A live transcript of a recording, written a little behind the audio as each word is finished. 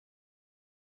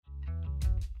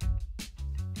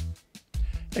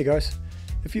Hey guys,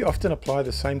 if you often apply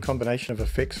the same combination of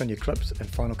effects on your clips in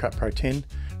Final Cut Pro 10,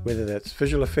 whether that's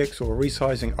visual effects or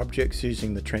resizing objects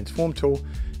using the transform tool,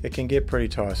 it can get pretty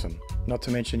tiresome, not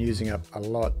to mention using up a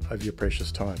lot of your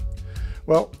precious time.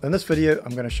 Well, in this video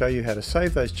I'm going to show you how to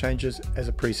save those changes as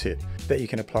a preset that you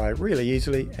can apply really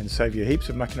easily and save you heaps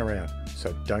of mucking around,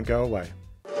 so don't go away.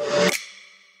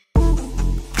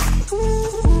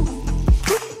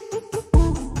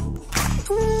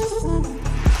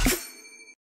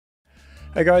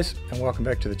 Hey guys, and welcome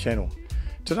back to the channel.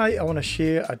 Today I want to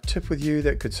share a tip with you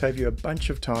that could save you a bunch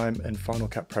of time in Final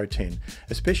Cut Pro 10,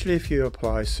 especially if you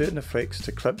apply certain effects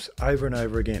to clips over and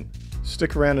over again.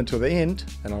 Stick around until the end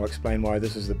and I'll explain why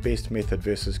this is the best method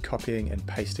versus copying and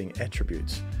pasting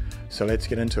attributes. So let's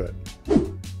get into it.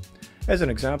 As an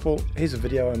example, here's a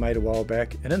video I made a while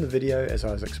back, and in the video, as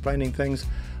I was explaining things,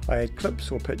 I had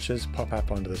clips or pictures pop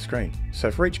up onto the screen. So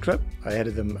for each clip, I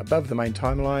added them above the main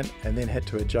timeline and then had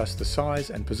to adjust the size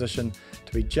and position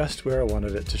to be just where I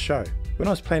wanted it to show. When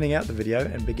I was planning out the video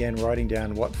and began writing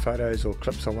down what photos or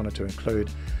clips I wanted to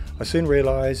include, I soon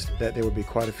realized that there would be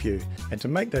quite a few, and to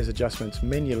make those adjustments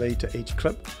manually to each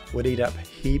clip would eat up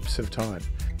heaps of time.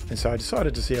 And so I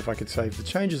decided to see if I could save the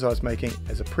changes I was making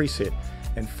as a preset,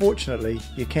 and fortunately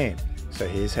you can. So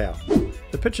here's how.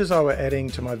 The pictures I were adding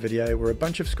to my video were a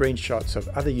bunch of screenshots of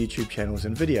other YouTube channels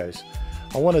and videos.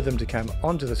 I wanted them to come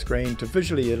onto the screen to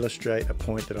visually illustrate a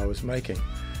point that I was making.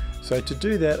 So to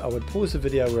do that, I would pause the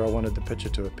video where I wanted the picture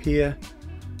to appear,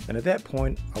 and at that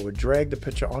point I would drag the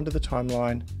picture onto the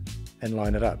timeline and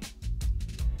line it up.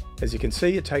 As you can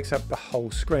see, it takes up the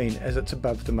whole screen as it's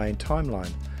above the main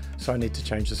timeline, so I need to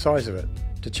change the size of it.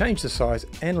 To change the size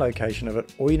and location of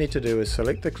it, all you need to do is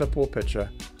select the clip or picture,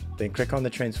 then click on the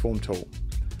transform tool.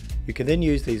 You can then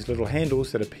use these little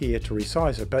handles that appear to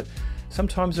resize it, but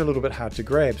sometimes they're a little bit hard to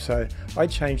grab, so I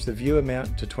change the view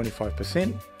amount to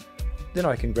 25%, then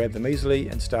I can grab them easily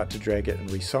and start to drag it and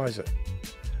resize it.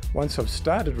 Once I've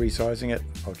started resizing it,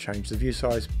 I'll change the view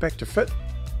size back to fit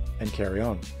and carry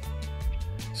on.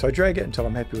 So I drag it until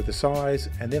I'm happy with the size,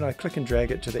 and then I click and drag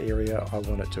it to the area I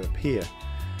want it to appear.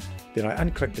 Then I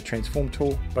unclick the transform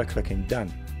tool by clicking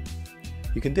done.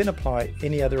 You can then apply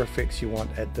any other effects you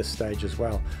want at this stage as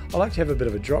well. I like to have a bit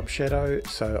of a drop shadow,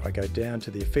 so I go down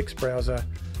to the effects browser,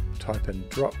 type in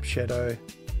drop shadow,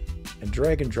 and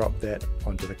drag and drop that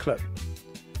onto the clip.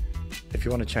 If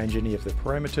you want to change any of the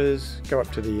parameters, go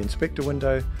up to the inspector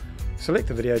window, select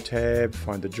the video tab,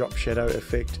 find the drop shadow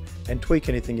effect, and tweak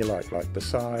anything you like the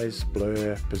size,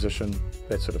 blur, position,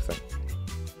 that sort of thing.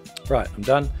 Right, I'm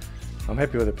done. I'm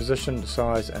happy with the position, the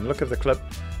size and look of the clip,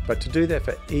 but to do that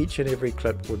for each and every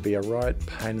clip would be a right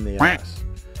pain in the ass.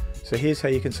 So here's how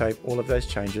you can save all of those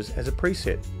changes as a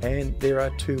preset, and there are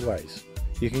two ways.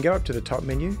 You can go up to the top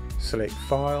menu, select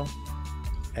File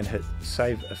and hit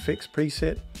Save Effects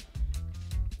Preset,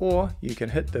 or you can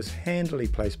hit this handily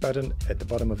placed button at the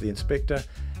bottom of the inspector,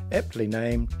 aptly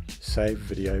named Save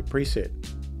Video Preset.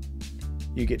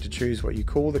 You get to choose what you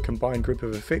call the combined group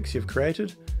of effects you've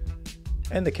created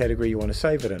and the category you want to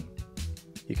save it in.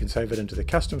 You can save it into the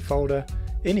custom folder,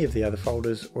 any of the other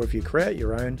folders, or if you create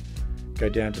your own, go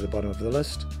down to the bottom of the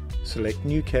list, select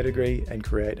New Category and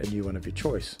create a new one of your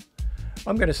choice.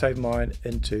 I'm going to save mine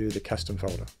into the custom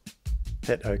folder.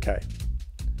 Hit OK.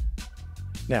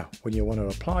 Now, when you want to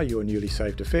apply your newly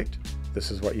saved effect,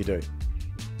 this is what you do.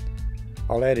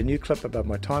 I'll add a new clip above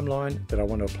my timeline that I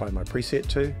want to apply my preset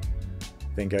to,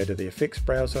 then go to the effects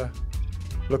browser,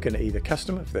 look in either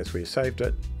custom if that's where you saved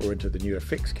it, or into the new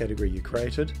effects category you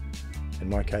created. In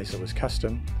my case it was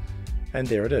custom, and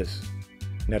there it is.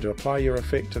 Now to apply your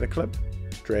effect to the clip,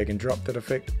 drag and drop that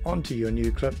effect onto your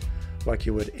new clip like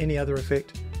you would any other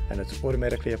effect, and it's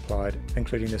automatically applied,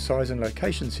 including the size and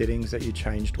location settings that you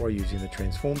changed while using the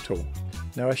transform tool.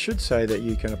 Now I should say that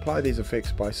you can apply these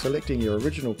effects by selecting your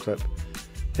original clip,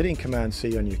 hitting Command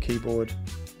C on your keyboard,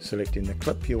 selecting the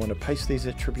clip you want to paste these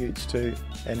attributes to,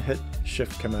 and hit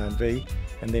Shift Command V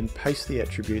and then paste the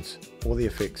attributes or the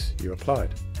effects you applied.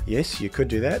 Yes, you could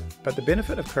do that, but the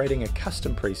benefit of creating a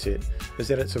custom preset is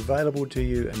that it's available to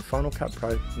you in Final Cut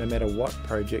Pro no matter what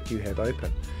project you have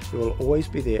open. It will always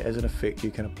be there as an effect you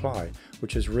can apply,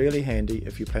 which is really handy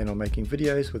if you plan on making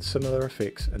videos with similar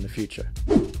effects in the future.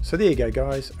 So there you go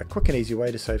guys, a quick and easy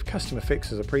way to save custom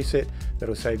effects as a preset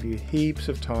that'll save you heaps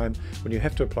of time when you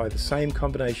have to apply the same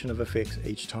combination of effects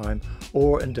each time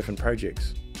or in different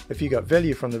projects. If you got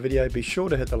value from the video, be sure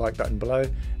to hit the like button below,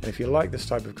 and if you like this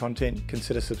type of content,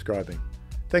 consider subscribing.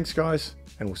 Thanks guys,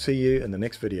 and we'll see you in the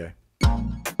next video.